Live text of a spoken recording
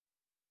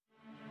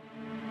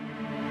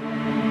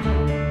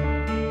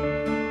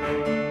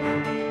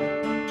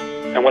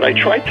And what I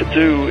try to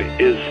do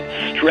is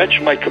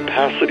stretch my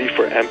capacity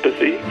for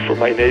empathy for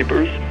my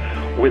neighbors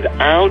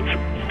without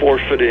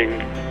forfeiting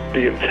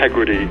the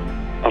integrity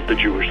of the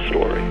Jewish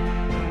story.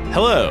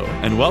 Hello,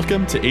 and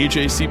welcome to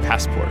AJC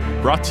Passport,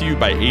 brought to you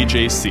by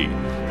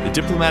AJC, the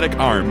diplomatic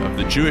arm of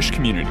the Jewish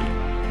community.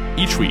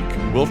 Each week,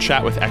 we'll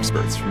chat with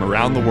experts from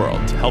around the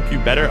world to help you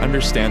better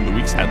understand the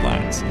week's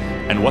headlines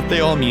and what they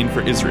all mean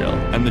for Israel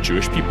and the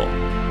Jewish people.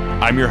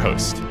 I'm your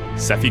host,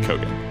 Seffi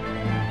Kogan.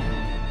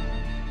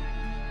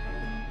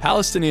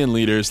 Palestinian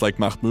leaders like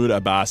Mahmoud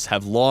Abbas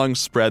have long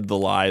spread the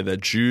lie that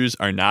Jews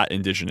are not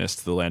indigenous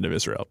to the land of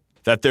Israel,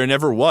 that there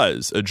never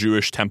was a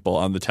Jewish temple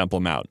on the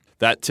Temple Mount,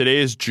 that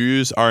today's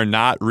Jews are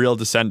not real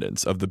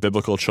descendants of the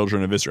biblical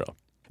children of Israel.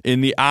 In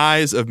the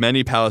eyes of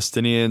many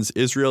Palestinians,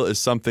 Israel is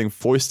something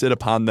foisted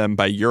upon them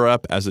by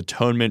Europe as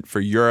atonement for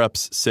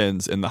Europe's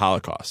sins in the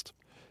Holocaust.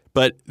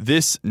 But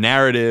this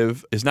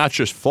narrative is not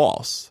just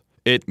false.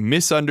 It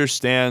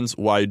misunderstands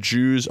why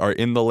Jews are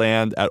in the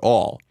land at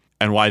all,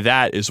 and why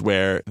that is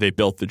where they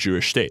built the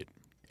Jewish state.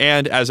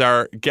 And as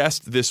our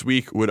guest this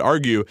week would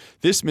argue,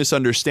 this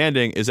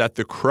misunderstanding is at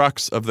the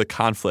crux of the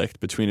conflict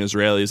between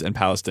Israelis and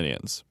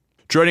Palestinians.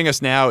 Joining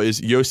us now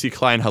is Yossi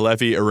Klein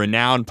Halevi, a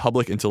renowned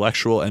public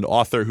intellectual and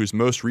author whose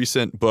most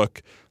recent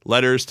book,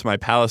 Letters to My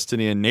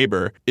Palestinian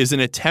Neighbor, is an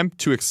attempt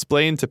to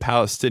explain to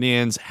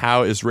Palestinians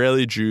how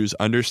Israeli Jews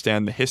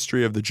understand the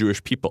history of the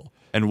Jewish people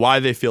and why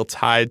they feel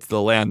tied to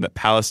the land that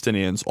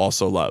Palestinians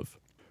also love.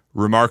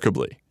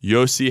 Remarkably,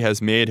 Yossi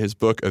has made his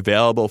book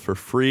available for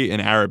free in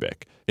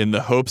Arabic in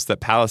the hopes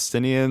that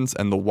Palestinians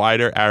and the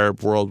wider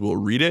Arab world will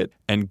read it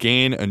and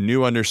gain a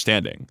new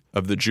understanding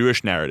of the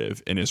Jewish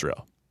narrative in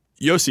Israel.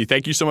 Yossi,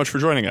 thank you so much for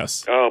joining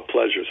us. Oh,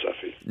 pleasure,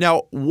 Seffi.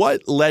 Now,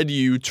 what led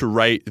you to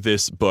write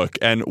this book,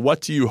 and what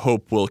do you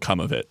hope will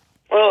come of it?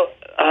 Well,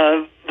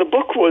 the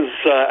book was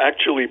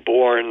actually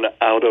born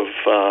out of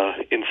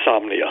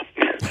insomnia.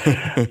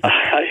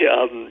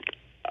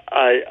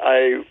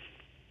 I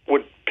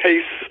would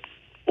pace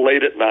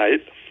late at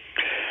night,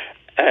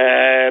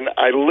 and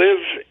I live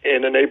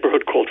in a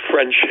neighborhood called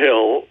French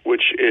Hill,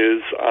 which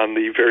is on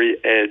the very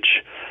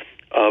edge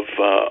of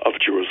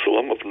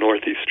Jerusalem, of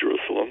northeast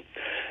Jerusalem.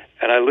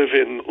 And I live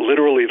in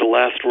literally the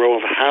last row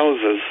of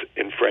houses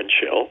in French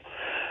Hill,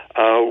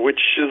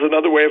 which is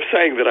another way of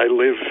saying that I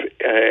live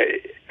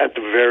at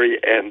the very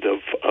end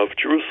of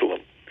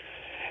Jerusalem.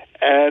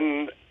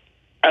 And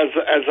as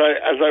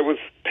I was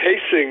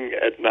pacing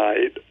at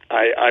night,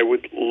 I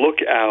would look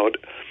out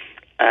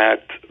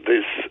at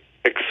this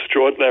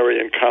extraordinary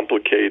and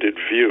complicated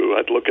view.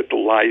 I'd look at the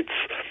lights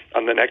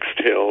on the next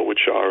hill,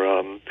 which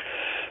are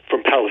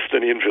from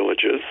Palestinian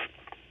villages,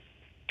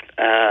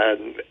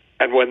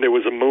 and when there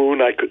was a moon,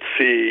 I could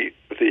see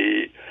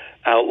the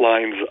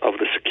outlines of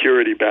the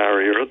security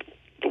barrier,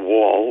 the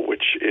wall,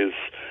 which is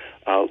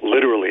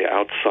literally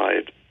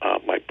outside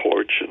my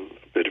porch and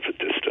a bit of a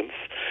distance,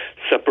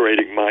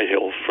 separating my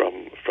hill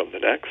from the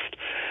next.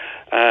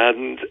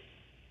 And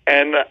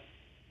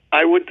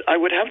I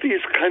would have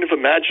these kind of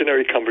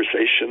imaginary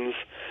conversations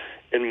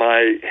in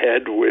my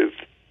head with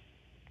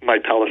my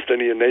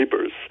Palestinian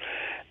neighbors,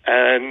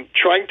 and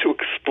trying to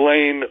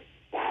explain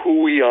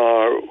who we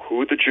are,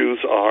 who the Jews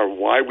are,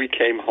 why we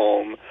came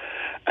home,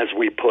 as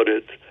we put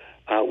it,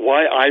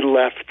 why I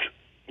left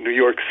New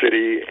York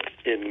City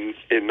in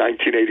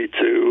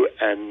 1982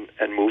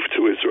 and moved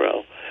to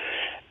Israel.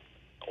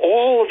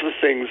 All of the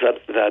things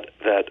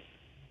that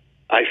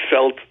I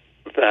felt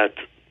that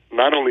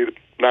not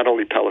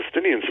only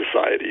Palestinian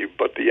society,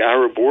 but the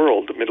Arab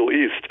world, the Middle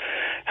East,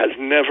 has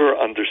never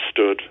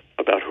understood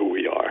about who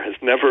we are, has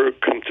never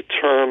come to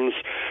terms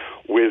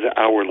with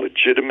our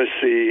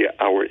legitimacy,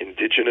 our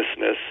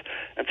indigenousness.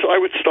 And so I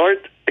would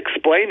start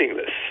explaining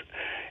this.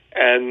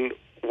 And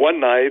one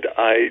night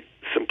I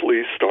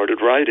simply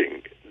started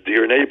writing,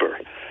 Dear Neighbor.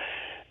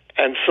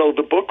 And so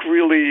the book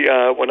really,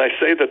 when I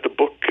say that the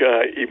book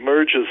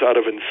emerges out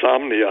of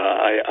insomnia,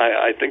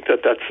 I think that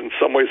that's in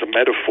some ways a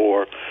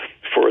metaphor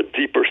for a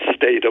deeper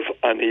state of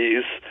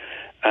unease,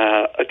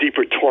 a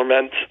deeper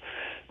torment,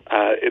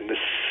 in the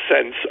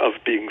sense of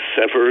being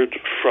severed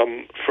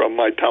from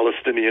my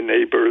Palestinian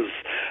neighbors,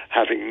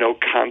 having no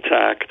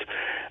contact,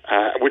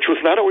 which was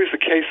not always the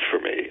case for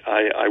me.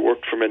 I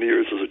worked for many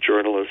years as a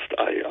journalist.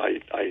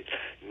 I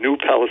knew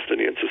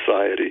Palestinian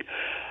society.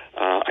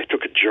 I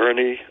took a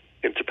journey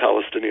into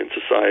Palestinian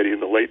society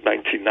in the late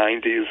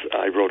 1990s.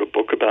 I wrote a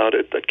book about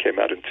it that came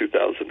out in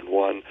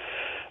 2001,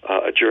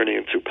 a journey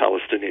into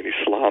Palestinian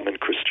Islam and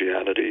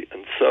Christianity.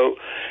 And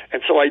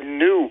so I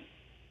knew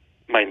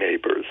my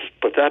neighbors,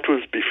 but that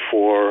was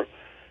before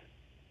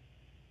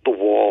the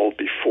wall,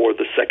 before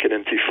the Second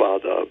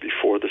Intifada,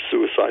 before the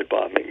suicide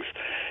bombings.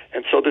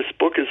 And so this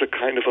book is a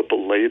kind of a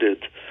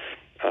belated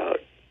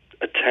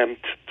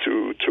attempt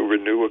to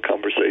renew a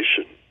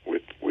conversation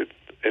with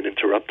an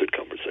interrupted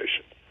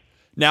conversation.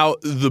 Now,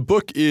 the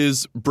book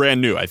is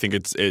brand new. I think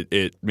it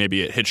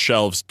hit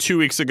shelves 2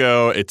 weeks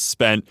ago. It's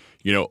spent,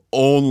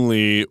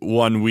 only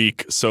 1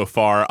 week so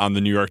far on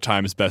the New York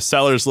Times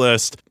bestsellers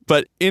list.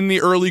 But in the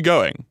early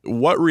going,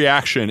 what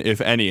reaction, if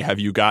any, have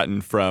you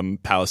gotten from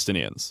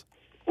Palestinians?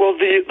 Well,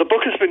 the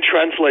book has been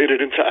translated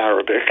into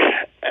Arabic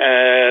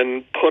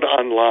and put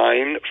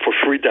online for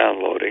free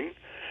downloading.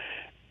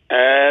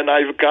 And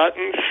I've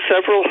gotten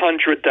several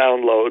hundred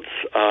downloads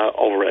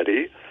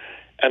already.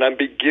 And I'm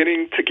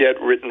beginning to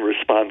get written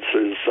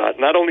responses,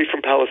 not only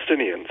from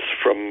Palestinians,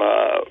 from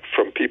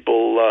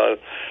people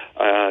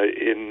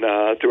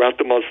throughout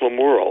the Muslim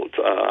world.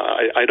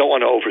 I don't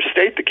want to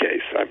overstate the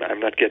case. I'm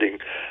not getting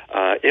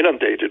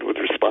inundated with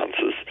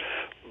responses,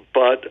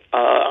 but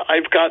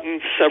I've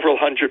gotten several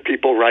hundred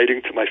people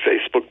writing to my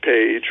Facebook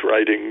page,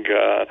 writing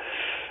to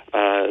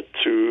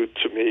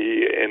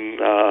me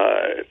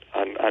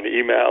on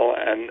email,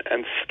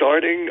 and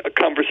starting a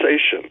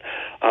conversation.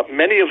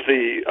 Many of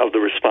the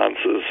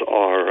responses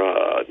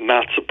are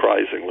not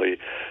surprisingly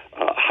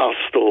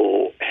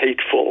hostile,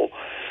 hateful.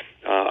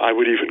 I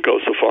would even go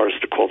so far as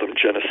to call them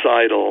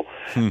genocidal.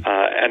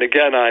 And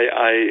again,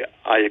 I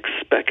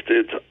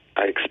expected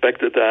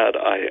that.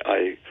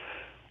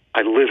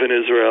 I live in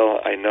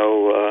Israel. I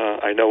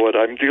know what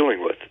I'm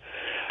dealing with.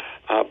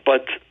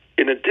 But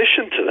in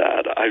addition to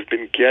that, I've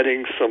been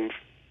getting some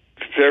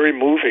very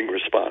moving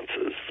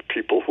responses,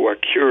 people who are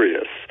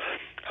curious,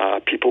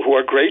 people who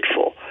are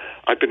grateful.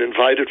 I've been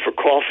invited for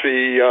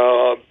coffee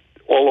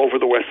all over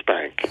the West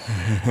Bank.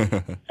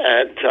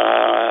 And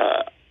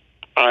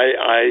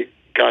I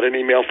got an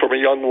email from a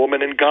young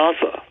woman in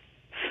Gaza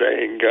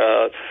saying,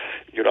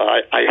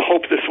 I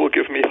hope this will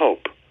give me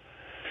hope.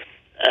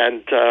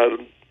 And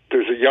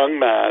there's a young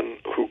man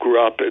who grew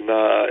up in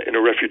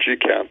a refugee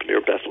camp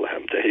near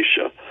Bethlehem,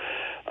 Dheisheh,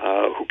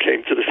 who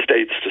came to the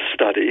States to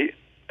study,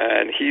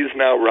 and he's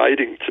now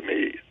writing to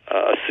me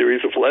a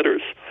series of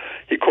letters.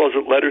 He calls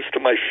it letters to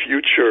my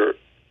future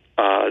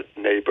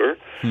neighbor,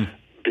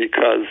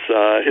 because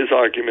his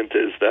argument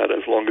is that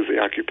as long as the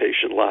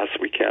occupation lasts,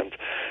 we can't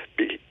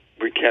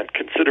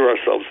consider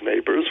ourselves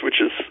neighbors,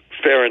 which is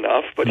fair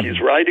enough. But he's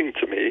writing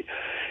to me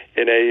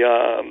in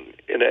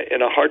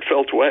a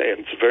heartfelt way, and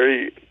it's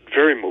very,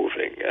 very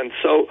moving. And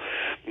so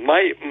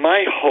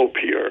my hope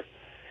here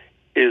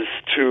is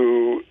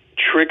to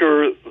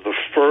trigger the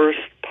first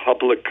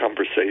public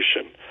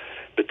conversation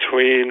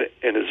between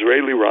an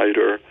Israeli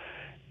writer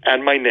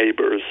and my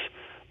neighbors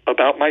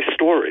about my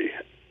story,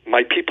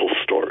 my people's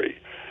story.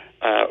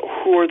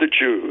 Who are the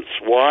Jews?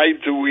 Why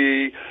did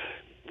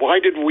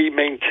we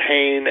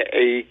maintain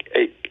a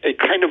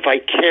kind of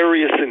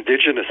vicarious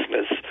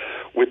indigenousness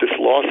with this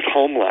lost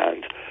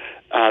homeland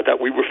that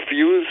we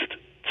refused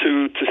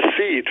to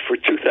cede for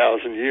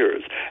 2,000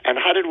 years? And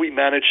how did we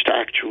manage to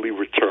actually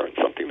return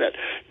something that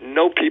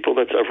no people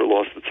that's ever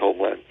lost its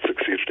homeland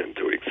succeeded in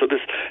doing? So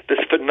this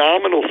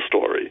phenomenal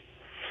story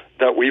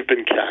that we've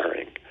been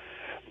carrying,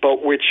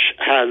 but which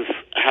has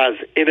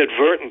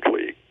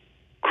inadvertently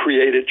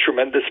created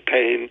tremendous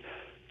pain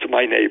to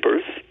my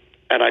neighbors,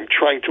 and I'm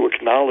trying to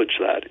acknowledge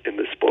that in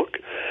this book.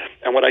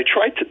 And what I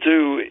try to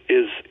do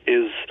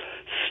is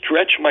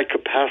stretch my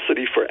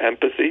capacity for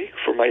empathy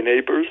for my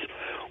neighbors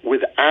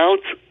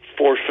without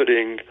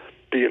forfeiting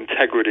the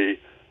integrity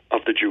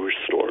of the Jewish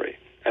story.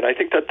 And I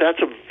think that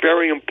that's a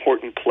very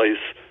important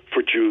place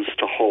for Jews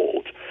to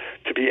hold,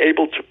 to be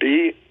able to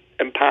be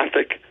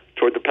empathic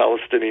toward the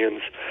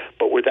Palestinians,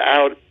 but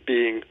without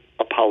being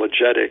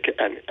apologetic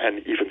and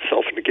even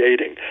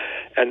self-negating.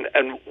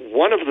 And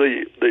one of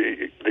the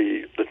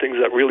things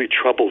that really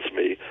troubles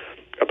me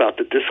about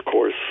the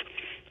discourse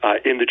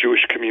in the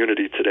Jewish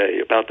community today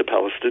about the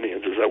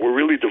Palestinians is that we're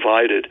really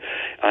divided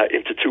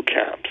into two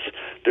camps.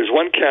 There's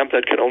one camp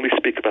that can only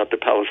speak about the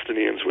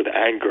Palestinians with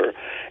anger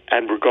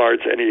and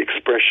regards any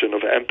expression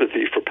of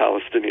empathy for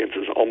Palestinians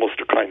as almost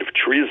a kind of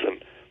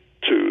treason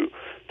to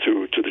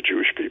the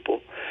Jewish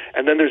people.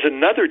 And then there's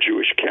another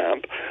Jewish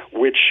camp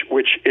which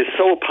is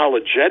so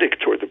apologetic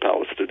toward the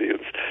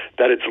Palestinians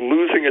that it's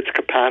losing its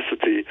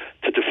capacity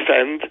to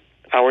defend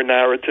our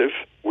narrative,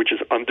 which is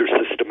under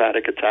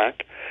systematic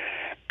attack,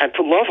 and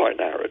to love our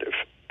narrative.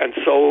 And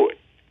so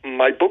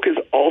my book is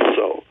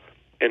also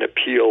an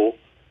appeal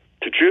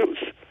to Jews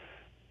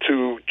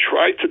to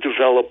try to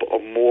develop a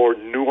more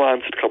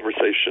nuanced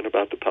conversation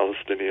about the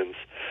Palestinians,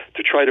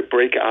 to try to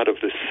break out of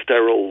this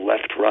sterile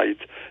left-right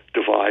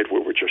divide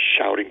where we're just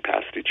shouting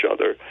past each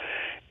other,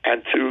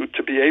 and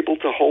to be able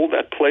to hold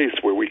that place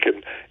where we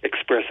can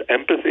express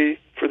empathy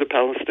for the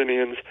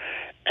Palestinians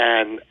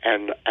and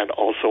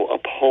also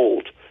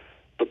uphold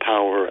the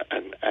power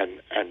and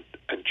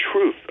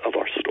truth of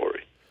our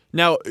story.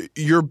 Now,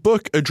 your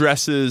book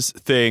addresses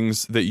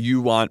things that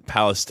you want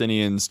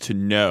Palestinians to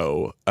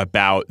know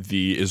about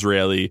the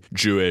Israeli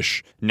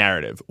Jewish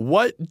narrative.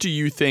 What do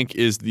you think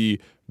is the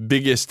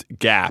biggest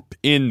gap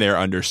in their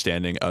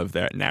understanding of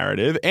that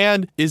narrative?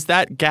 And is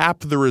that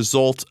gap the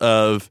result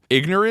of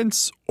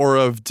ignorance or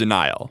of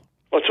denial?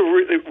 Well, it's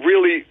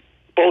really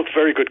both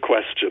very good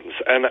questions.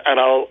 And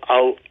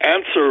I'll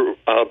answer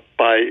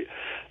by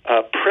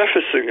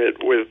prefacing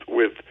it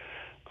with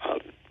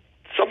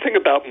something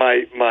about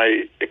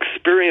my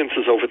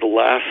experiences over the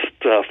last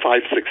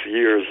 5-6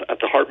 years at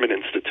the Hartman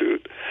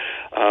Institute,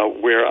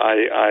 where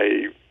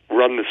I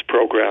run this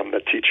program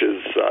that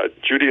teaches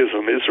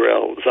Judaism,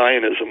 Israel,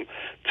 Zionism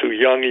to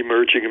young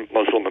emerging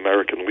Muslim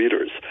American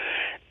leaders.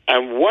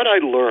 And what I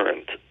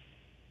learned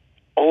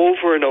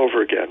over and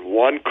over again,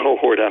 one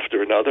cohort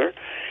after another,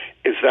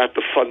 is that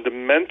the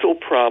fundamental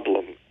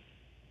problem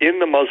in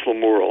the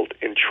Muslim world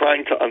in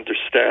trying to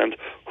understand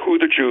who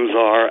the Jews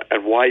are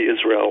and why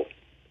Israel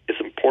is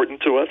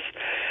important to us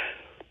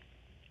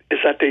is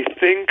that they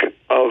think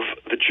of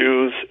the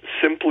Jews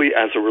simply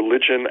as a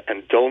religion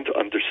and don't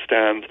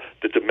understand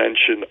the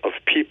dimension of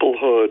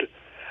peoplehood,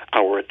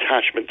 our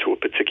attachment to a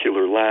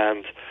particular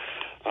land,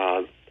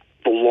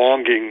 the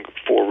longing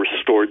for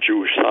restored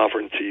Jewish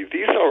sovereignty.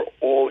 These are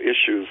all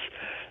issues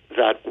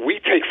that we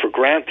take for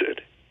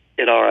granted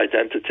in our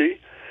identity.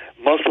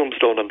 Muslims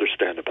don't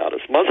understand about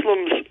us.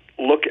 Muslims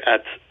look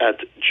at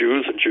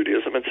Jews and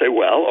Judaism and say,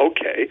 well,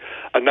 okay,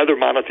 another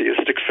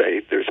monotheistic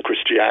faith. There's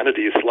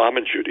Christianity, Islam,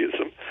 and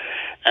Judaism.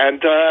 And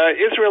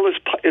Israel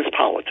is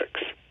politics.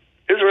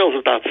 Israel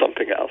is not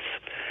something else.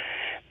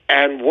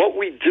 And what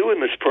we do in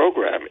this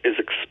program is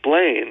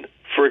explain,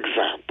 for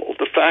example,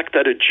 the fact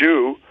that a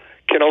Jew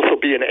can also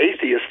be an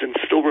atheist and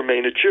still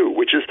remain a Jew,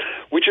 which is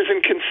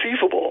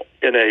inconceivable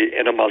in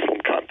a Muslim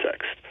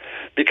context.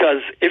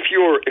 Because if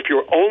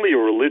you're only a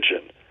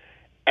religion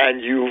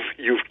and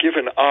you've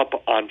given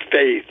up on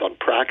faith, on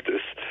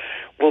practice,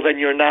 well then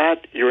you're not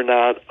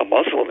a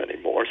Muslim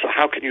anymore. So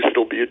how can you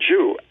still be a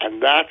Jew?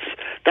 And that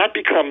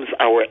becomes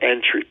our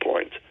entry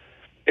point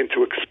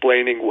into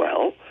explaining,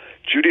 well,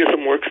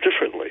 Judaism works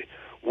differently.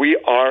 We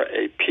are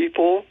a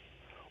people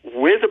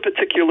with a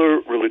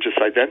particular religious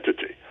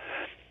identity.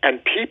 And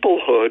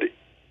peoplehood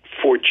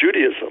for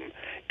Judaism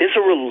is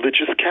a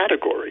religious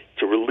category.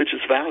 It's a religious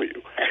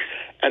value.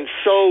 And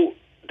so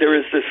there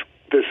is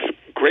this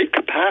great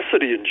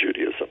capacity in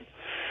Judaism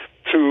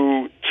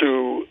to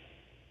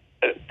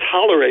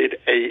tolerate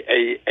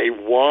a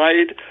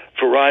wide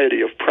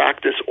variety of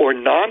practice or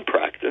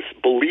non-practice,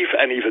 belief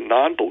and even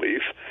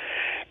non-belief,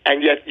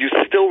 and yet you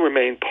still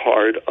remain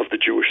part of the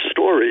Jewish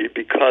story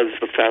because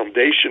the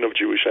foundation of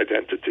Jewish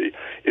identity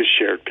is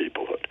shared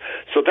peoplehood.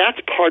 So that's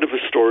part of the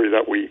story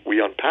that we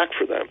unpack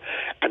for them,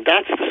 and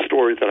that's the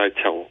story that I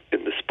tell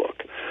in this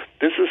book.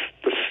 This is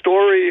the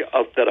story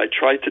that I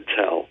try to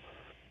tell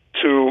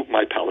to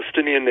my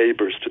Palestinian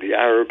neighbors, to the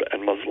Arab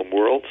and Muslim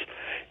worlds,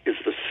 is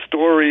the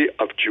story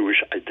of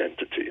Jewish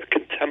identity, a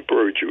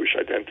contemporary Jewish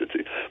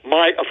identity.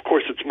 Of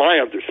course, it's my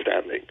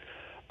understanding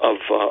of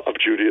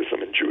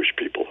Judaism and Jewish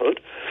peoplehood,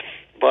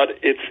 but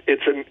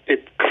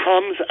it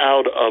comes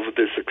out of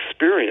this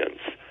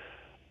experience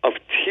of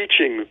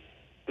teaching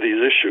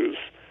these issues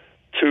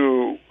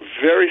to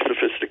very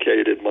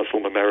sophisticated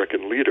Muslim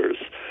American leaders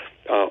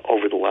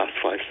over the last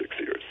 5-6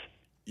 years.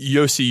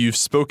 Yossi, you've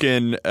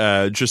spoken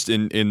just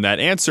in that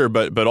answer,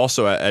 but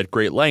also at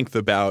great length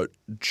about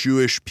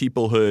Jewish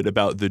peoplehood,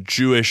 about the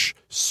Jewish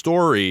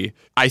story.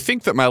 I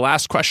think that my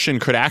last question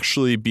could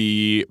actually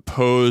be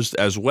posed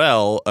as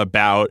well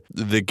about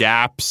the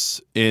gaps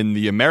in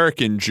the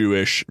American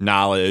Jewish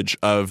knowledge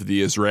of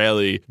the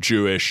Israeli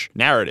Jewish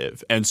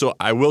narrative. And so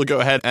I will go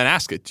ahead and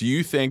ask it. Do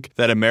you think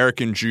that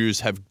American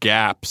Jews have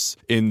gaps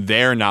in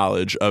their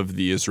knowledge of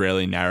the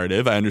Israeli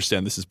narrative? I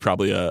understand this is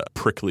probably a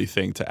prickly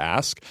thing to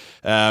ask.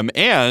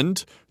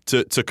 And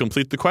to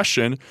complete the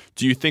question,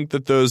 do you think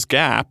that those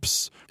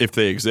gaps, if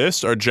they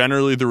exist, are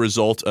generally the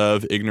result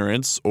of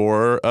ignorance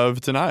or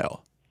of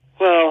denial?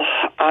 Well,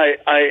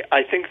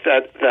 I think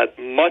that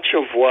much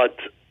of what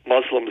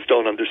Muslims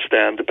don't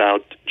understand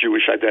about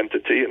Jewish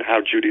identity and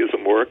how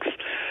Judaism works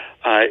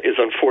is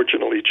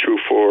unfortunately true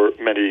for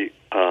many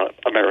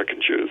American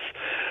Jews,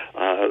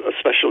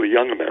 especially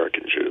young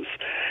American Jews.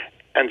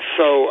 And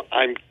so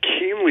I'm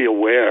keenly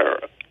aware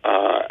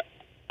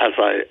as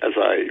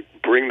I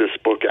bring this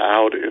book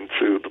out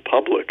into the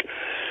public,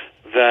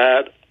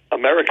 that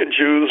American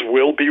Jews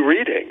will be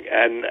reading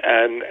and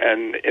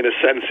in a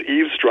sense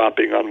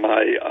eavesdropping on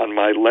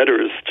my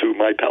letters to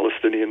my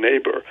Palestinian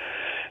neighbor.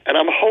 And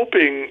I'm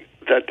hoping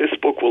that this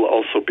book will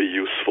also be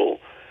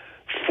useful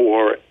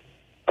for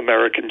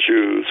American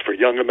Jews, for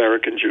young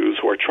American Jews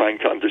who are trying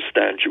to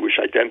understand Jewish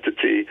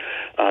identity,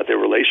 their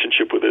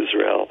relationship with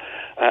Israel.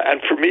 And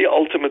for me,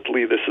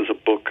 ultimately, this is a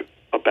book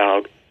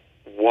about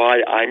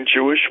why I'm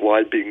Jewish,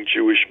 why being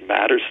Jewish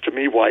matters to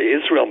me, why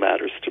Israel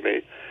matters to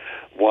me,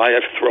 why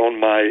I've thrown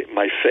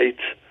my fate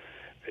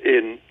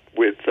in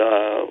with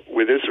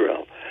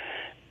Israel,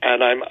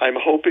 and I'm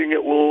hoping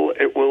it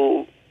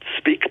will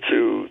speak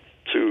to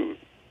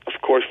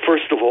of course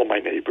first of all my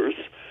neighbors,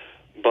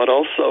 but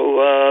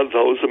also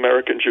those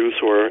American Jews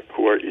who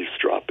are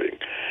eavesdropping.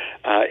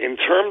 In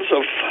terms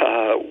of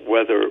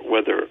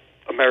whether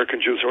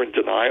American Jews are in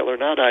denial or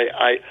not,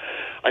 I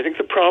think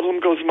the problem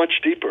goes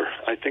much deeper.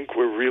 I think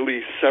we're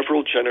really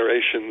several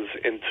generations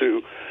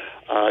into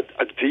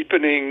a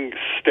deepening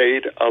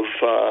state of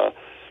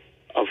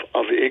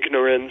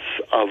ignorance,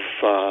 of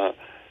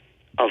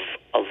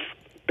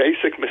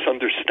basic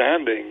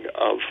misunderstanding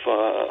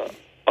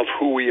of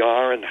who we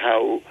are and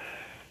how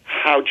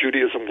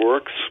Judaism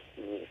works,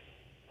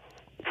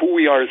 who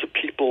we are as a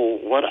people,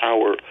 what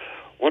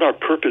what our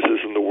purpose is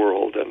in the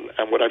world.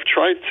 And what I've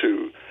tried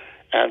to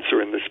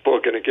answer in this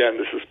book, and again,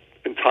 this is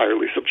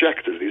entirely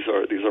subjective, these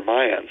are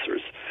my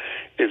answers,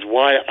 is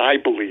why I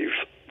believe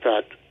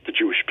that the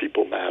Jewish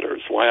people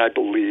matters, why I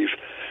believe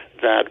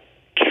that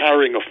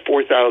carrying a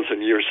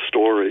 4,000-year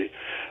story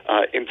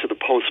into the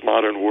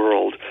postmodern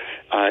world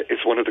is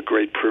one of the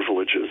great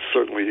privileges,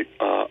 certainly,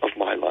 of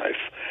my life.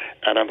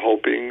 And I'm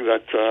hoping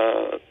that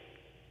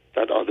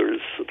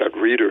others, that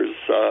readers,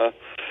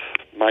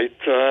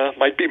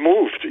 might be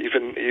moved,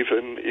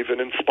 even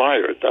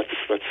inspired.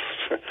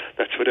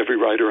 That's what every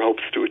writer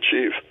hopes to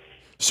achieve.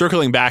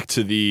 Circling back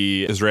to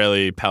the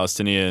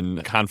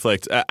Israeli-Palestinian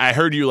conflict, I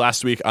heard you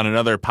last week on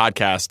another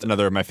podcast,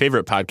 another of my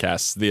favorite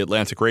podcasts, The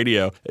Atlantic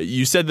Radio.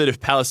 You said that if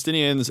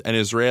Palestinians and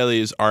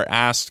Israelis are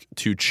asked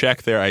to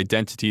check their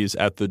identities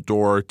at the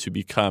door to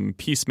become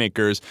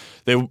peacemakers,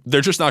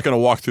 they're just not going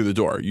to walk through the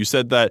door. You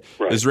said that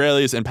right.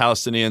 Israelis and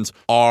Palestinians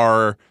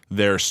are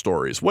their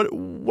stories. What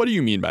do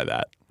you mean by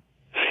that?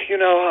 You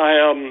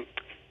know,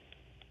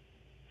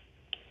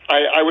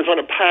 I was on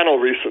a panel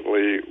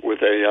recently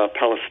with a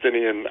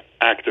Palestinian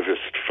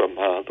activist from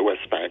the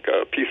West Bank,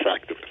 a peace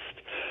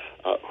activist,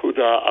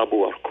 Huda Abu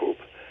Arqub.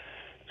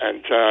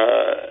 And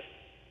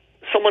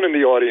someone in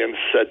the audience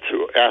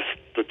asked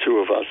the two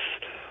of us,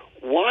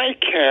 why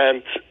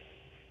can't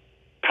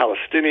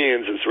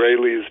Palestinians,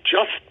 Israelis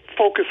just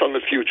focus on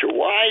the future?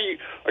 Why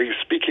are you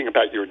speaking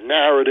about your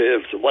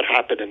narratives and what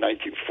happened in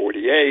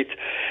 1948?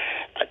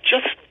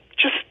 Just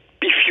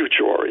be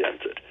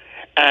future-oriented.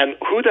 And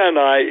Huda and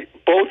I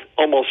both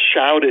almost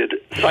shouted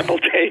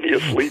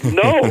simultaneously,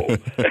 no.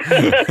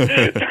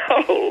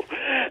 No.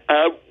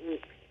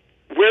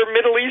 We're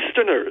Middle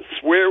Easterners.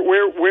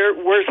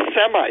 We're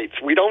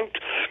Semites. We don't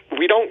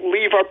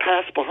leave our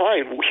past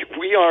behind.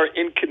 We are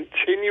in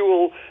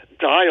continual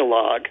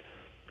dialogue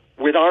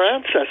with our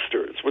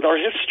ancestors, with our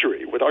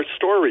history, with our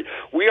story.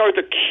 We are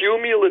the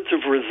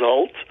cumulative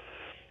result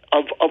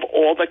of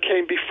all that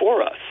came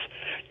before us.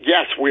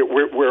 Yes,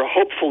 we're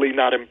hopefully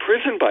not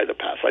imprisoned by the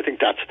past. I think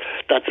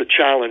that's a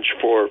challenge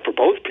for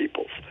both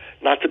peoples,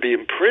 not to be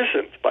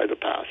imprisoned by the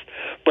past.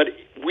 But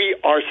we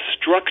are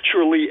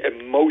structurally,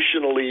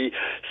 emotionally,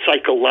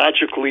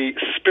 psychologically,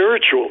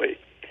 spiritually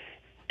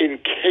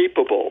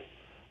incapable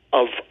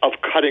of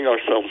cutting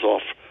ourselves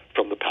off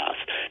from the past.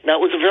 Now,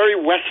 it was a very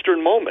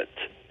Western moment,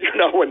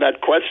 when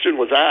that question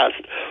was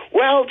asked.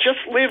 Well,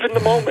 just live in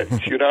the moment,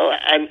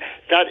 and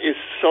that is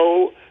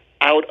so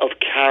out of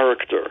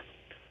character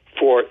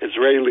for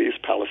Israelis,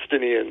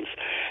 Palestinians.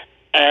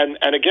 And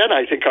again,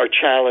 I think our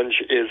challenge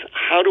is,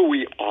 how do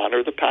we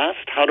honor the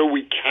past? How do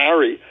we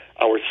carry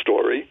our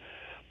story,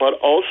 but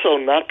also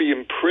not be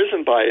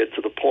imprisoned by it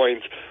to the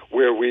point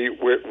where we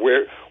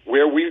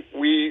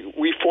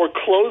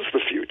foreclose the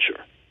future,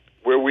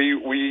 where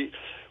we're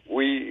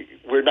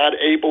not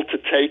able to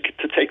take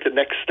the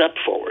next step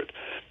forward.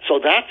 So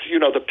that's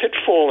the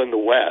pitfall in the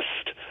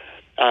West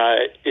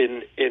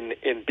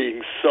in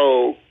being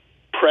so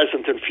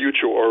present and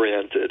future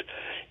oriented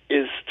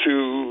is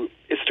to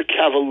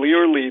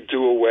cavalierly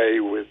do away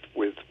with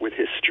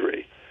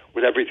history,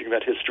 with everything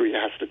that history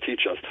has to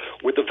teach us,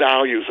 with the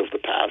values of the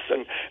past,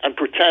 and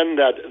pretend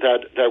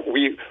that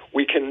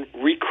we can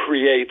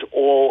recreate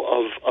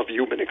all of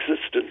human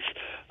existence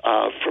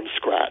from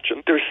scratch.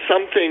 And there's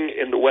something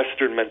in the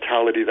Western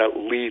mentality that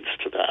leads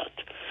to that.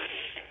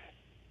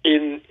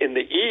 In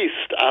the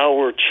East,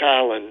 our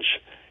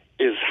challenge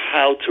is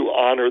how to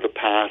honor the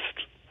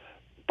past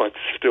but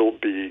still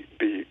be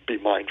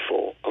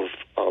mindful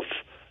of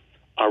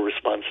our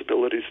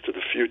responsibilities to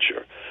the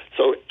future.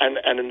 So,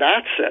 and in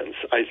that sense,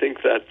 I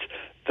think that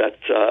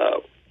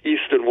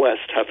East and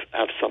West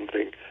have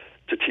something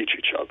to teach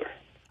each other.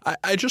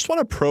 I just want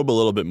to probe a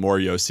little bit more,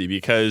 Yossi,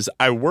 because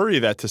I worry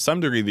that to some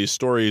degree these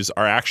stories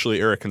are actually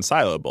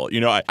irreconcilable.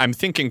 I'm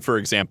thinking, for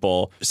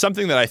example,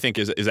 something that I think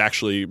is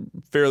actually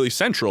fairly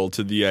central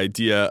to the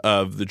idea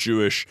of the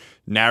Jewish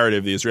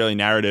narrative, the Israeli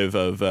narrative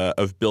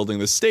of building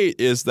the state,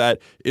 is that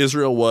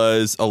Israel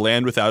was a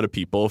land without a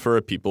people for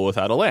a people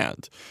without a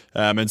land.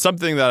 And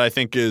something that I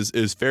think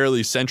is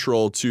fairly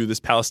central to this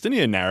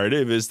Palestinian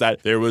narrative is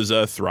that there was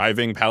a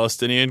thriving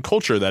Palestinian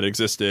culture that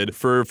existed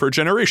for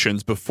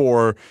generations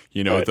before,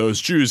 right.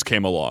 Those Jews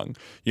came along.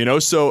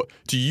 So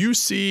do you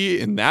see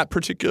in that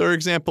particular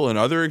example and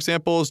other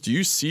examples, do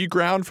you see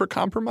ground for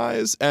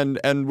compromise?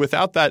 And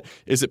without that,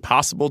 is it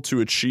possible to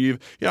achieve,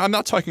 I'm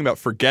not talking about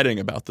forgetting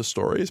about the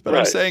stories, but right.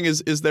 I'm saying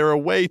is there a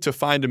way to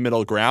find a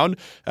middle ground?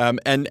 And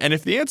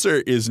if the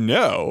answer is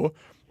no,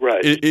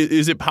 right.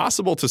 Is it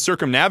possible to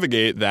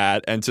circumnavigate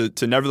that and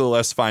to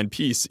nevertheless find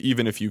peace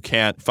even if you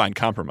can't find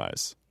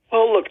compromise?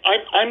 Well, look,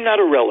 I'm not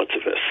a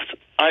relativist.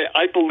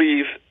 I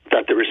believe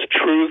that there is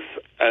truth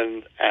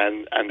and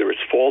there is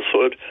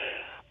falsehood.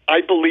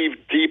 I believe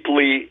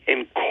deeply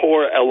in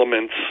core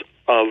elements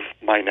of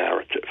my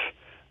narrative.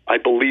 I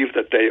believe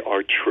that they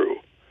are true.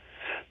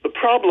 The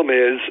problem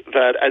is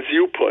that, as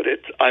you put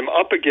it, I'm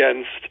up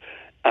against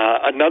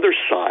another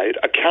side,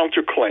 a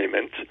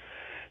counterclaimant,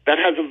 that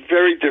has a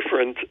very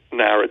different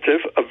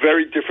narrative, a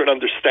very different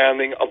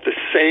understanding of the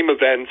same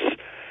events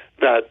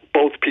that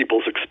both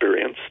peoples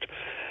experienced.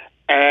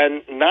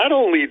 And not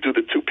only do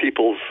the two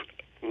peoples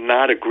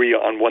not agree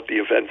on what the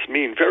events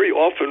mean, very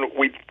often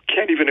we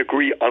can't even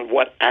agree on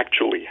what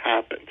actually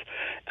happened.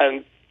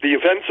 And the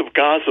events of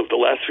Gaza of the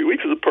last few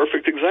weeks is a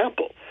perfect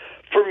example.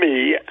 For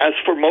me, as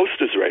for most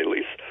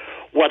Israelis,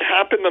 what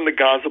happened on the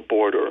Gaza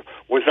border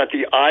was that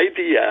the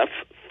IDF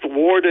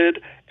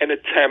thwarted an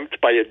attempt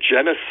by a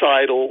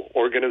genocidal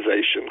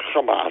organization,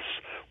 Hamas,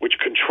 which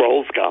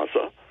controls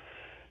Gaza,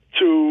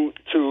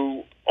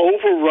 to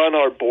overrun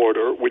our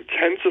border with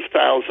tens of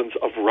thousands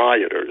of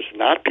rioters,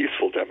 not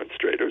peaceful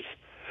demonstrators,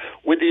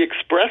 with the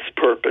express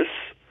purpose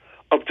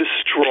of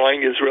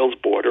destroying Israel's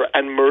border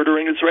and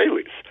murdering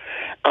Israelis.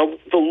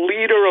 The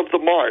leader of the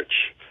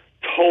march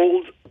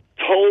told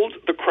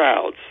the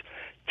crowds,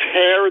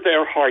 tear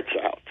their hearts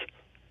out.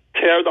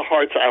 Tear the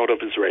hearts out of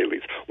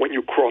Israelis when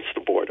you cross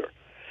the border.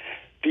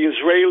 The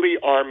Israeli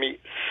army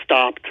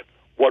stopped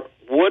what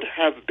would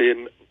have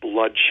been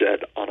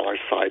bloodshed on our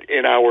side,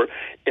 in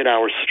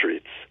our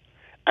streets.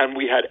 And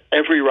we had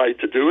every right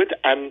to do it.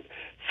 And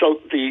so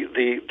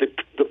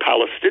the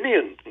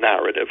Palestinian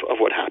narrative of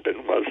what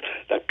happened was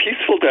that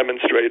peaceful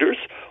demonstrators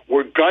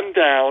were gunned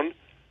down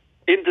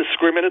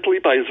indiscriminately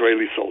by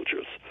Israeli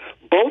soldiers.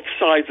 Both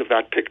sides of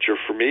that picture,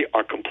 for me,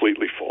 are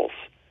completely false.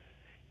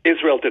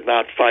 Israel did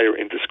not fire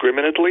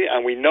indiscriminately,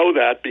 and we know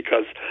that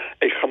because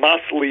a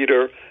Hamas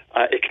leader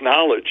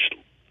acknowledged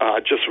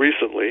just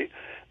recently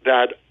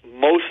that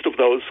most of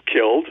those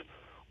killed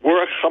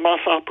were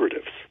Hamas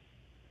operatives.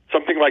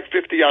 Something like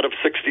 50 out of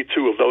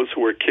 62 of those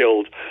who were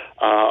killed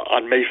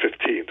on May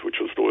 15th, which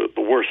was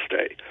the worst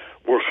day,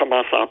 were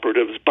Hamas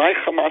operatives by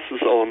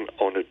Hamas's own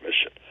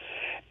admission.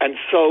 And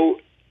so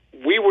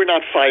we were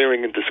not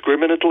firing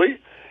indiscriminately,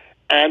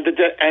 and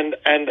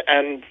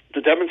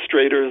the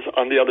demonstrators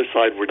on the other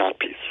side were not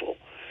peaceful.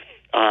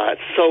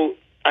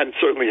 And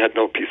certainly had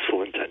no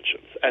peaceful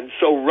intentions. And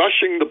so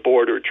rushing the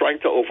border, trying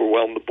to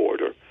overwhelm the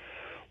border,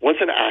 was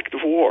an act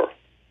of war,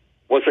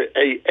 was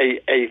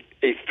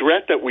a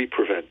threat that we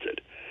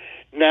prevented.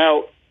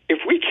 Now, if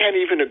we can't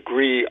even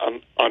agree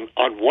on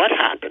what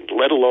happened,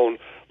 let alone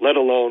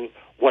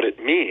what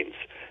it means,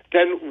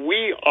 then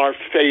we are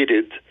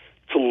fated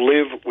to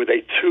live with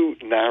a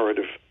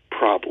two-narrative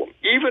problem.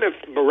 Even if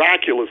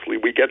miraculously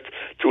we get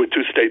to a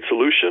two-state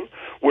solution,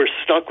 we're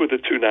stuck with a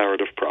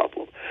two-narrative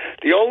problem.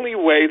 The only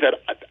way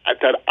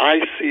that I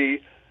see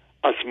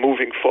us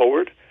moving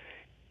forward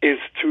is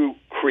to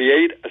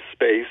create a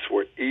space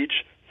where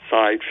each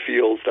side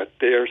feels that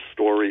their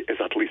story is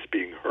at least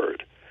being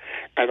heard.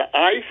 And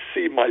I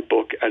see my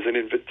book as an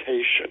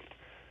invitation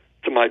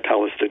to my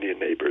Palestinian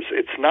neighbors.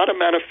 It's not a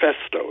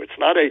manifesto. It's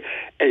not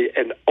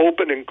an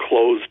open and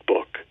closed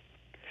book.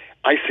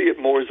 I see it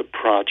more as a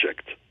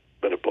project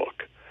than a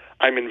book.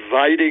 I'm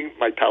inviting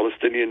my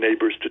Palestinian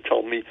neighbors to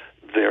tell me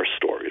their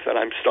stories, and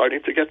I'm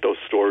starting to get those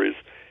stories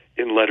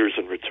in letters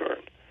in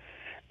return.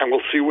 And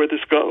we'll see where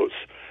this goes.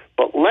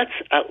 But let's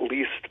at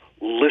least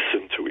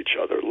listen to each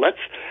other.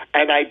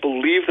 And I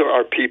believe there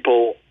are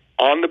people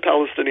on the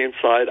Palestinian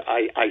side.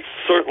 I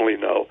certainly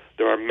know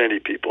there are many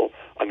people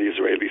on the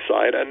Israeli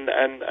side and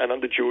on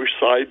the Jewish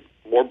side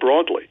more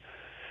broadly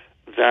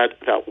that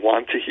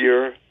want to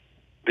hear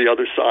the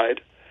other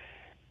side.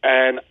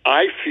 And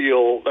I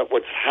feel that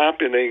what's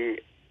happening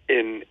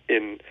in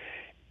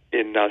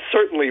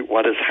certainly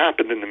what has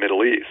happened in the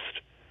Middle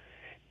East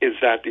is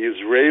that the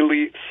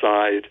Israeli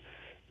side,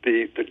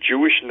 the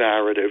Jewish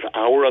narrative,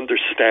 our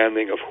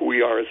understanding of who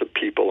we are as a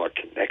people, our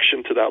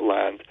connection to that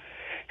land,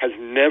 has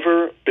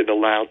never been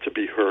allowed to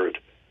be heard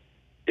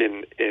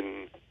in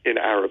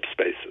Arab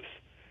spaces.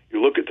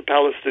 You look at the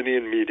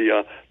Palestinian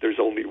media, there's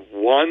only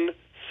one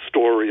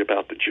story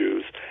about the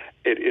Jews.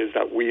 It is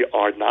that we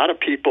are not a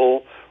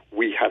people.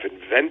 We have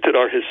invented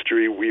our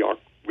history. We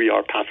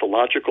are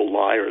pathological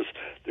liars.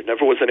 There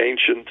never was an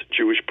ancient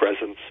Jewish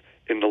presence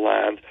in the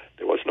land.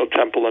 There was no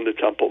temple on the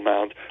Temple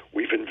Mount.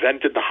 We've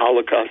invented the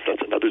Holocaust.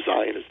 That's another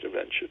Zionist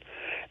invention.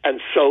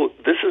 And so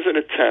this is an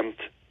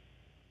attempt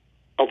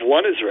of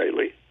one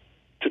Israeli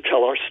to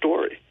tell our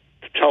story,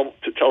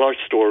 to tell our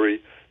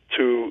story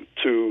to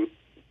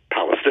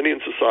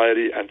Palestinian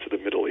society and to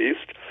the Middle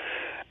East.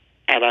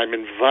 And I'm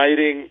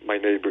inviting my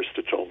neighbors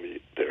to tell me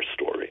their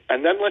story.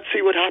 And then let's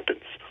see what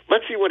happens.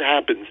 Let's see what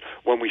happens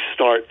when we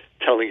start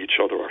telling each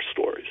other our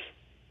stories.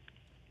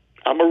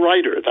 I'm a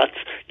writer.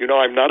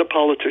 I'm not a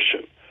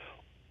politician.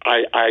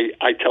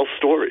 I tell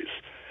stories.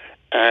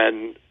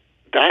 And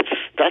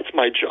that's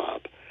my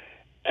job.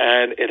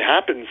 And it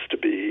happens to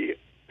be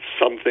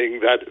something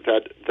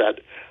that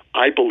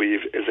I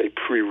believe is a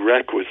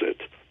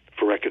prerequisite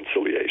for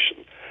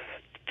reconciliation.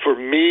 For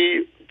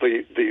me,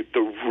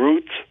 the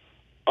root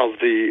of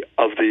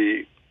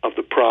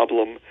the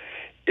problem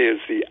is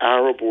the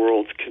Arab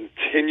world's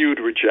continued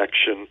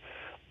rejection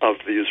of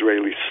the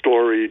Israeli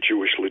story,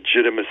 Jewish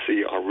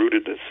legitimacy, our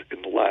rootedness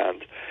in the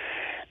land,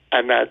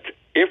 and that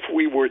if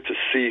we were to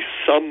see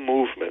some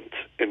movement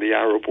in the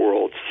Arab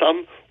world,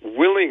 some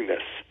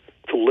willingness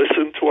to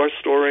listen to our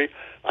story,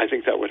 I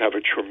think that would have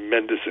a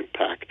tremendous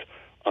impact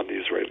on the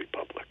Israeli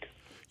public.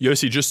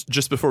 Yossi,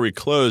 just before we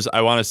close,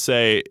 I want to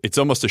say it's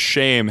almost a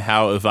shame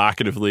how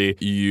evocatively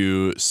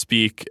you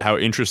speak, how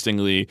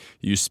interestingly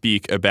you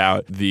speak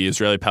about the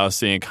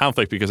Israeli-Palestinian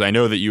conflict, because I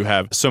know that you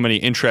have so many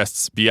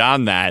interests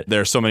beyond that.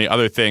 There are so many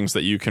other things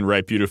that you can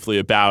write beautifully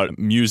about,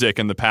 music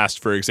in the past,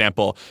 for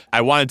example.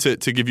 I wanted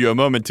to give you a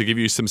moment, to give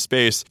you some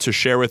space to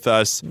share with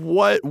us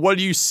what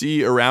do you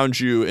see around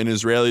you in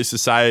Israeli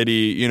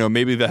society,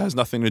 maybe that has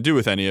nothing to do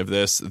with any of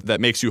this, that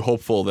makes you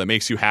hopeful, that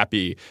makes you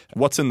happy.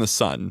 What's in the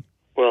sun?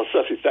 Well,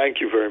 Seffi, thank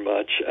you very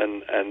much.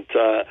 And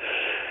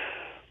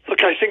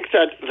look, I think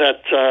that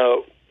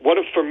one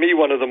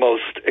of the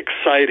most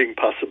exciting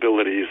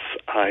possibilities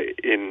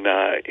in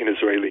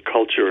Israeli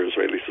culture,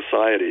 Israeli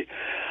society,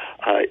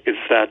 is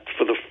that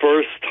for the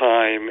first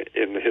time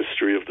in the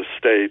history of the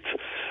state,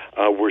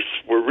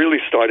 we're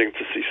really starting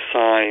to see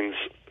signs,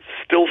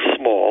 still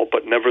small,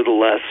 but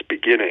nevertheless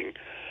beginning,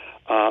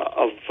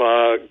 of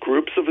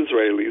groups of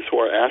Israelis who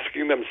are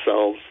asking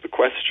themselves the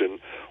question,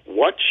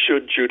 what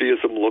should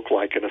Judaism look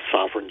like in a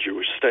sovereign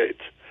Jewish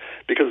state?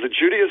 Because the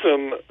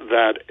Judaism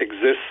that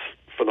exists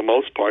for the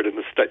most part in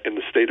the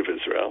state of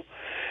Israel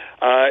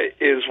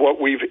is what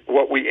we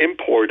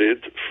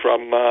imported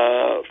from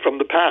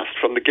the past,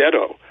 from the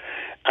ghetto,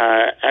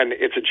 and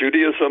it's a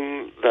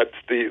Judaism that's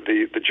the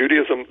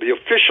Judaism, the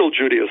official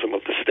Judaism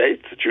of the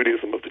state, the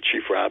Judaism of the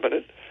chief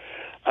rabbinate,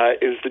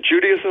 is the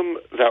Judaism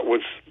that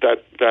was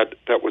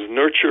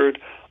nurtured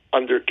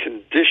under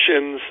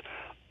conditions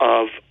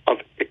of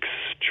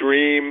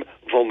extreme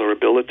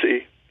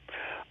vulnerability,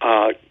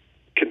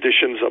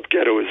 conditions of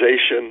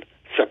ghettoization,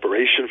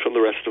 separation from the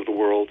rest of the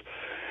world.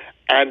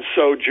 And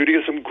so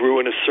Judaism grew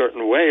in a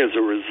certain way as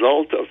a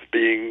result of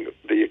being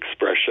the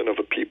expression of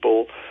a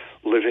people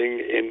living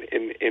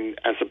in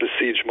as a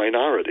besieged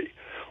minority.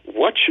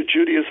 What should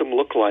Judaism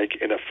look like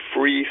in a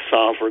free,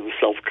 sovereign,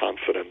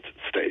 self-confident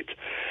state?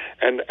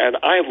 And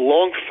I have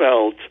long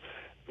felt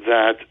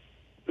that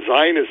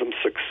Zionism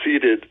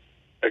succeeded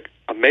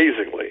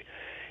amazingly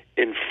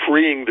in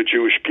freeing the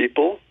Jewish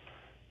people,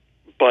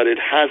 but it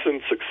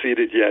hasn't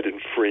succeeded yet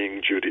in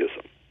freeing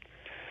Judaism.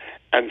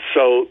 And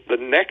so the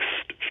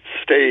next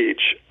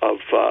stage of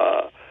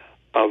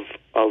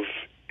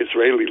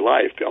Israeli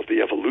life, of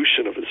the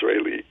evolution of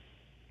Israeli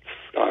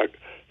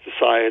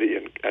society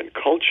and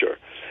culture,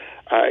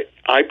 I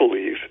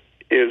believe,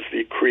 is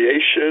the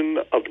creation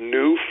of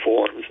new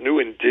forms, new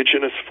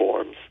indigenous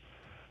forms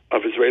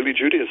of Israeli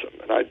Judaism.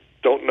 And I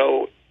don't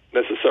know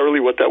necessarily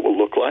what that will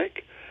look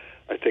like.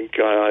 I think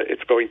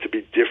it's going to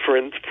be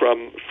different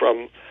from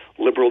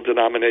liberal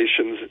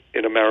denominations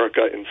in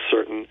America in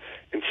certain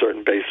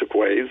basic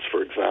ways.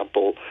 For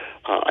example,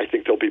 I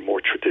think they'll be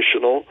more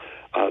traditional.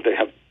 They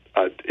have,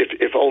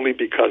 if only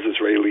because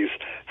Israelis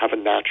have a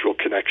natural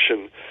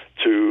connection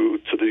to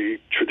the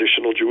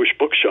traditional Jewish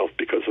bookshelf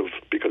because of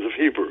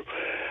Hebrew.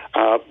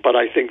 But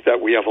I think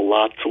that we have a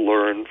lot to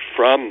learn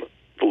from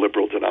the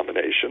liberal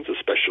denominations,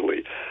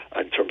 especially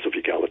in terms of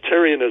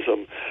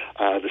egalitarianism,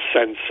 the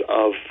sense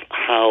of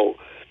how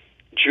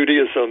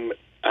Judaism,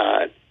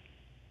 the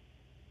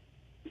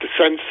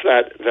sense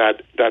that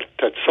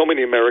so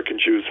many American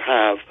Jews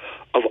have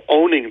of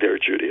owning their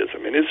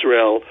Judaism. In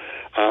Israel,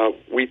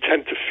 we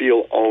tend to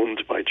feel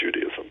owned by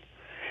Judaism.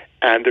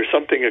 And there's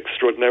something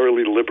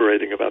extraordinarily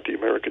liberating about the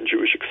American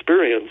Jewish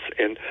experience.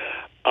 And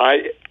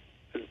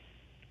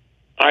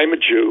I'm a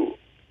Jew.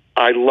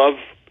 I love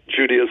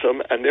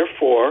Judaism, and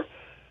therefore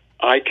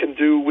I can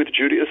do with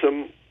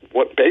Judaism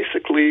what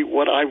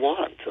I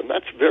want. And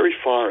that's very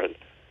foreign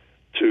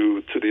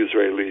to the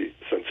Israeli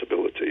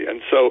sensibility.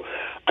 And so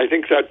I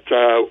think that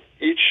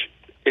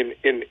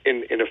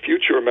in a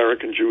future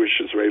American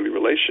Jewish-Israeli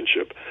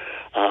relationship,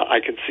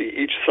 I can see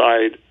each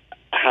side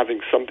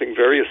having something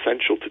very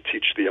essential to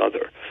teach the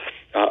other.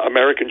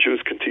 American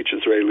Jews can teach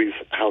Israelis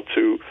how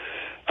to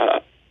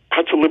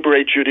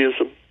liberate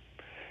Judaism,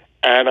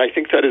 and I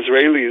think that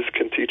Israelis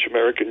can teach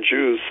American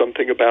Jews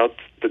something about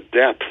the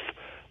depth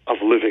of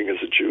living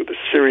as a Jew, the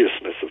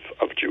seriousness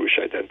of Jewish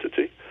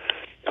identity.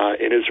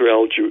 In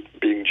Israel,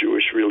 being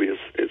Jewish really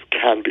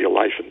can be a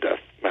life and death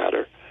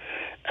matter,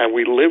 and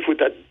we live with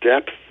that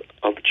depth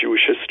of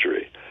Jewish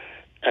history.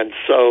 And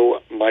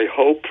so my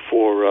hope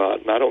for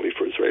not only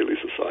for Israeli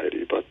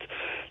society, but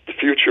the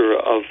future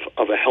of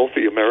a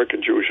healthy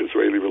American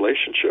Jewish-Israeli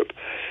relationship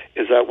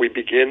is that we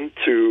begin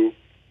to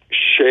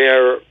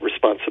share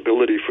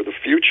responsibility for the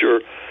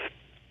future,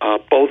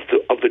 both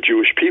of the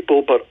Jewish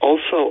people, but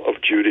also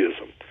of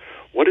Judaism.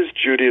 What is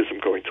Judaism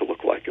going to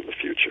look like in the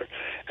future?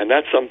 And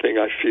that's something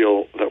I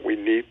feel that we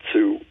need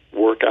to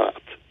work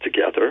out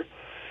together.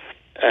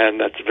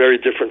 And that's very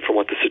different from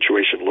what the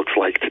situation looks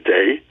like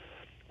today,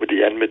 with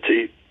the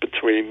enmity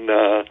between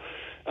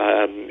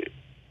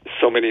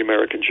so many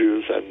American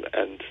Jews and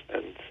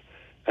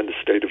the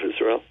state of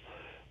Israel.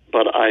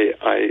 But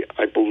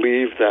I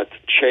believe that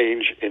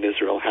change in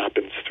Israel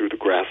happens through the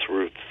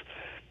grassroots.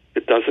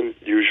 It doesn't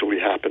usually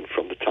happen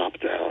from the top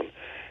down.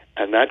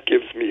 And that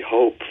gives me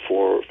hope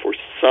for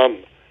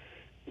some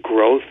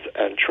growth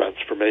and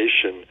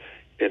transformation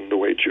in the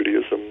way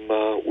Judaism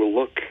will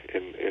look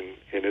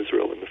in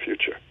Israel in the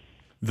future.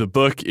 The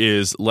book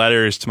is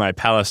Letters to My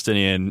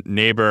Palestinian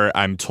Neighbor.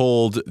 I'm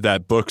told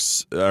that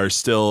books are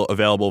still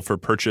available for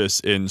purchase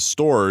in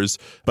stores,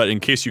 but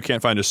in case you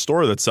can't find a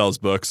store that sells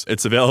books,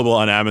 it's available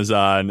on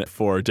Amazon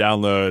for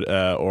download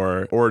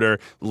or order.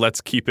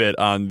 Let's keep it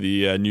on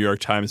the New York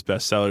Times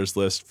bestsellers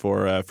list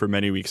for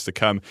many weeks to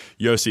come.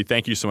 Yossi,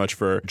 thank you so much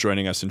for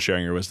joining us and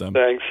sharing your wisdom.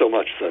 Thanks so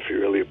much, Seffi.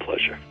 Really a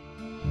pleasure.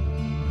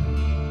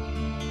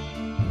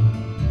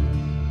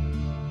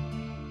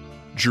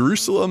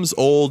 Jerusalem's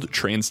old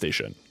train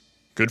station.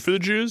 Good for the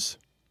Jews?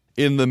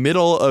 In the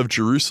middle of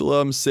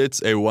Jerusalem sits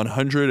a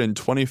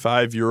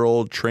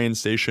 125-year-old train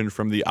station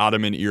from the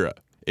Ottoman era.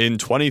 In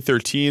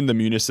 2013, the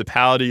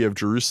municipality of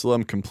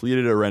Jerusalem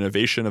completed a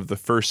renovation of the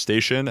first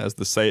station, as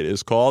the site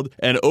is called,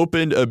 and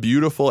opened a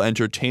beautiful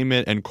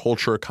entertainment and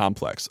culture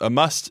complex, a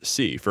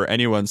must-see for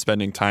anyone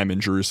spending time in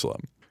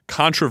Jerusalem.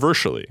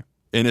 Controversially,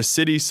 in a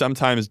city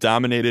sometimes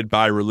dominated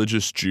by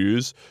religious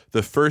Jews,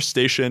 the first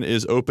station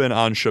is open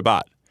on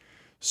Shabbat,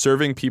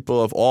 serving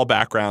people of all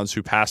backgrounds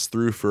who pass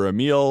through for a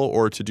meal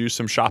or to do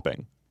some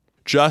shopping.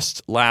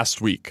 Just last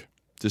week,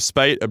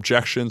 despite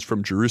objections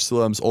from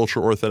Jerusalem's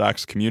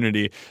ultra-Orthodox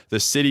community,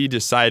 the city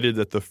decided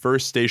that the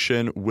first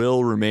station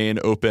will remain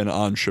open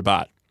on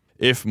Shabbat.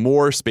 If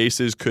more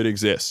spaces could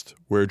exist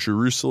where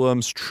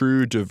Jerusalem's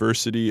true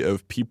diversity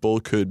of people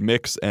could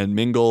mix and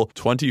mingle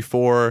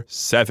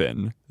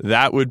 24/7,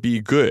 that would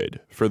be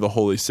good for the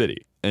holy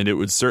city, and it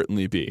would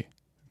certainly be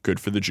good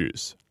for the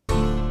Jews.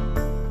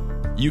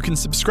 You can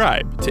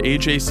subscribe to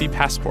AJC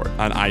Passport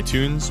on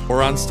iTunes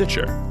or on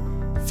Stitcher.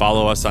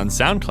 Follow us on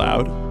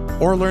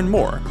SoundCloud or learn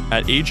more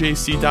at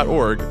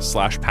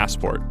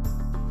ajc.org/passport.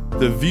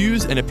 The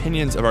views and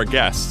opinions of our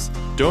guests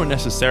don't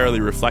necessarily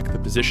reflect the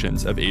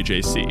positions of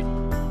AJC.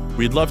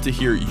 We'd love to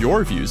hear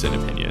your views and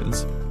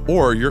opinions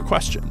or your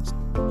questions.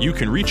 You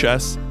can reach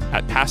us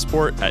at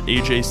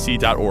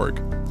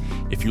passport@ajc.org.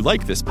 If you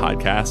like this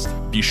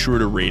podcast, be sure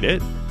to rate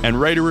it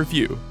and write a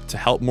review to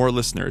help more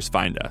listeners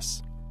find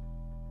us.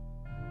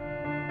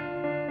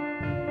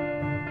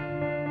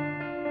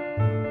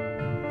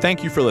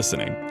 Thank you for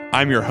listening.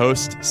 I'm your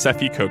host,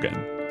 Seffi Kogan.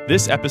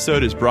 This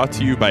episode is brought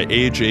to you by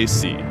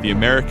AJC, the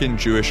American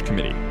Jewish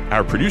Committee.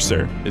 Our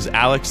producer is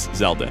Alex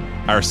Zeldin.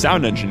 Our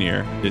sound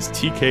engineer is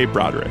TK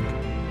Broderick.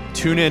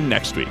 Tune in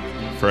next week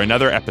for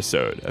another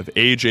episode of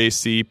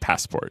AJC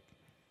Passport.